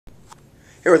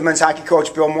Here with men's hockey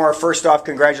coach Bill Moore. First off,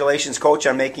 congratulations, coach,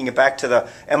 on making it back to the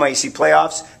MIAC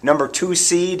Playoffs. Number 2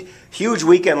 seed. Huge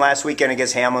weekend last weekend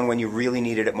against Hamlin when you really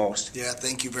needed it most. Yeah,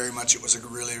 thank you very much. It was a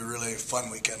really, really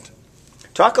fun weekend.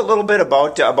 Talk a little bit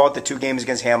about the 2 games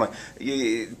against Hamlin.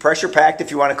 Pressure-packed,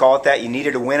 if you want to call it that. You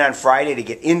needed a win on Friday to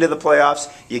get into the playoffs.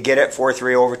 You get it,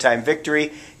 4-3 overtime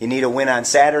victory. You need a win on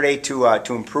Saturday to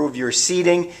improve your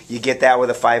seeding. You get that with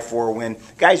a 5-4 win.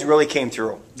 Guys really came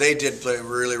through. They did play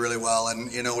really, really well, and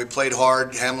we played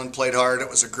hard. Hamlin played hard. It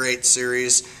was a great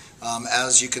series.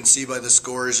 As you can see by the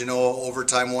scores,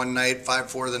 overtime one night,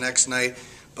 5-4 the next night.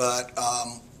 But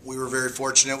we were very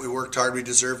fortunate. We worked hard. We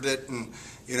deserved it, and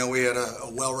we had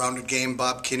a well-rounded game.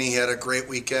 Bob Kinney had a great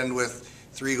weekend with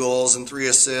 3 goals and 3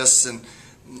 assists, and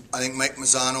I think Mike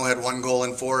Mazzano had 1 goal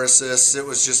and 4 assists. It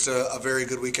was just a very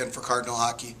good weekend for Cardinal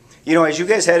hockey. As you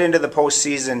guys head into the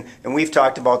postseason, and we've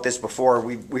talked about this before,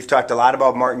 we've talked a lot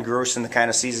about Martin Gruss and the kind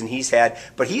of season he's had,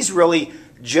 but he's really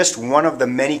just one of the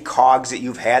many cogs that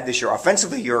you've had this year.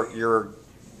 Offensively, you're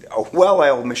a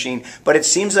well-oiled machine, but it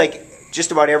seems like just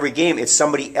about every game, it's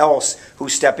somebody else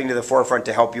who's stepping to the forefront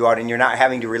to help you out, and you're not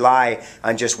having to rely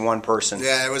on just one person.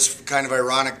 Yeah, it was kind of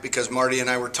ironic because Marty and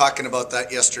I were talking about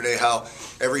that yesterday, how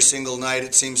every single night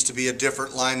it seems to be a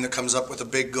different line that comes up with a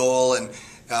big goal, and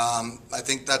I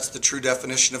think that's the true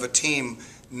definition of a team.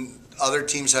 Other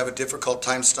teams have a difficult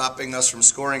time stopping us from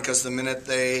scoring because the minute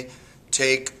they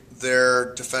take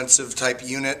their defensive type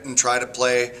unit and try to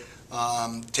play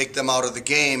take them out of the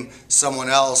game, someone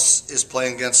else is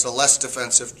playing against a less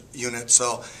defensive unit.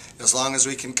 So as long as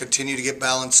we can continue to get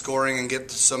balanced scoring and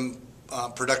get some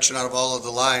production out of all of the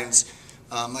lines,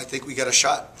 I think we got a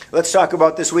shot. Let's talk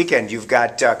about this weekend. You've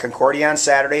got Concordia on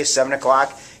Saturday, 7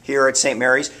 o'clock here at St.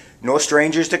 Mary's. No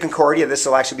strangers to Concordia. This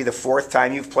will actually be the 4th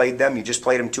time you've played them. You just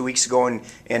played them 2 weeks ago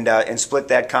and split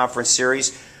that conference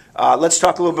series. Let's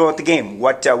talk a little bit about the game.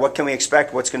 What can we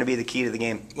expect? What's going to be the key to the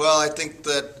game? Well, I think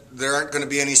that there aren't going to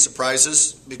be any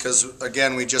surprises because,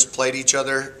 again, we just played each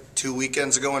other 2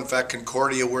 weekends ago. In fact,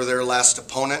 Concordia were their last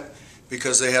opponent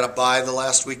because they had a bye the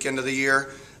last weekend of the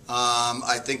year.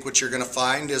 I think what you're going to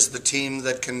find is the team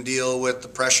that can deal with the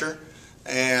pressure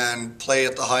and play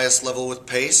at the highest level with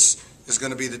pace is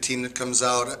going to be the team that comes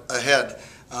out ahead.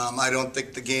 I don't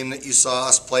think the game that you saw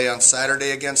us play on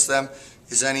Saturday against them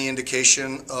is any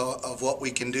indication of what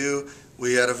we can do.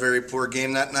 We had a very poor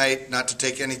game that night, not to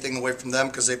take anything away from them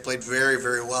because they played very,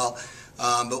 very well,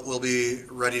 but we'll be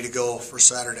ready to go for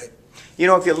Saturday.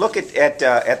 If you look at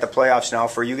the playoffs now,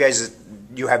 for you guys,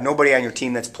 you have nobody on your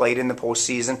team that's played in the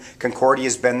postseason.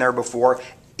 Concordia's been there before.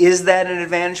 Is that an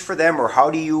advantage for them, or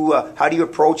how do you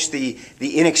approach the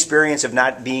inexperience of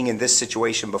not being in this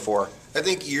situation before? I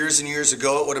think years and years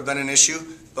ago it would have been an issue,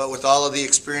 but with all of the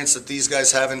experience that these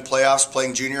guys have in playoffs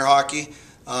playing junior hockey,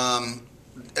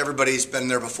 everybody's been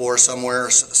there before somewhere,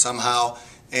 somehow,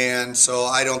 and so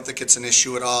I don't think it's an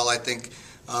issue at all. I think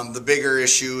the bigger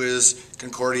issue is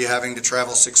Concordia having to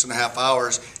travel 6.5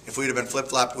 hours. If we'd have been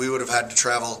flip-flopped, we would have had to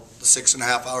travel the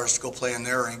 6.5 hours to go play in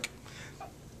their rink.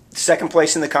 Second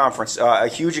place in the conference, a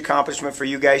huge accomplishment for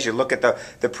you guys. You look at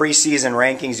the preseason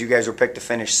rankings, you guys were picked to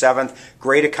finish 7th.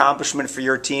 Great accomplishment for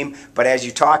your team, but as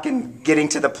you talk and getting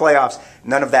to the playoffs,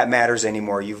 none of that matters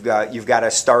anymore. You've got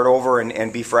to start over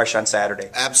and be fresh on Saturday.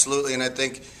 Absolutely, and I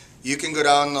think you can go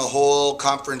down the whole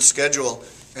conference schedule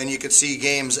and you could see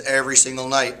games every single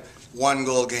night,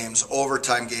 1-goal games,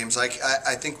 overtime games. I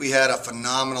think we had a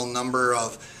phenomenal number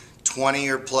of 20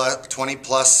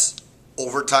 plus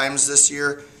overtimes this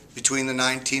year between the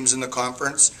 9 teams in the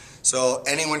conference. So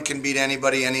anyone can beat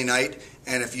anybody any night,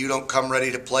 and if you don't come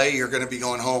ready to play, you're going to be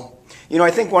going home.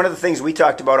 I think one of the things we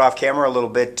talked about off camera a little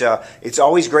bit, it's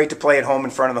always great to play at home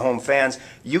in front of the home fans.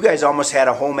 You guys almost had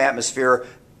a home atmosphere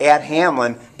at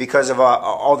Hamlin because of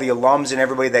all the alums and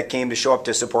everybody that came to show up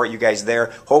to support you guys there.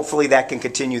 Hopefully that can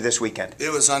continue this weekend.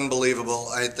 It was unbelievable.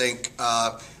 I think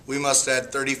we must have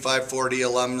had 35, 40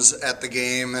 alums at the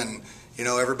game, and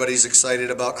everybody's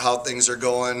excited about how things are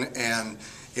going, and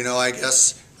I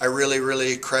guess I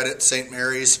really credit St.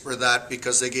 Mary's for that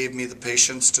because they gave me the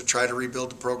patience to try to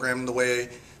rebuild the program the way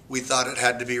we thought it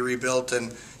had to be rebuilt,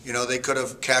 and they could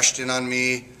have cashed in on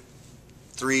me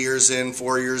 3 years in,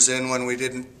 4 years in when we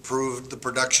didn't prove the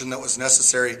production that was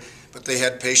necessary, but they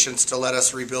had patience to let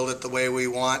us rebuild it the way we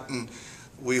want, and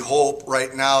we hope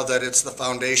right now that it's the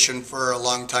foundation for a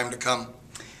long time to come.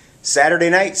 Saturday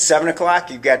night, 7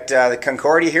 o'clock, you've got the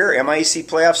Concordia here, MIAC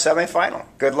Playoff semifinal.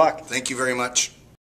 Good luck. Thank you very much.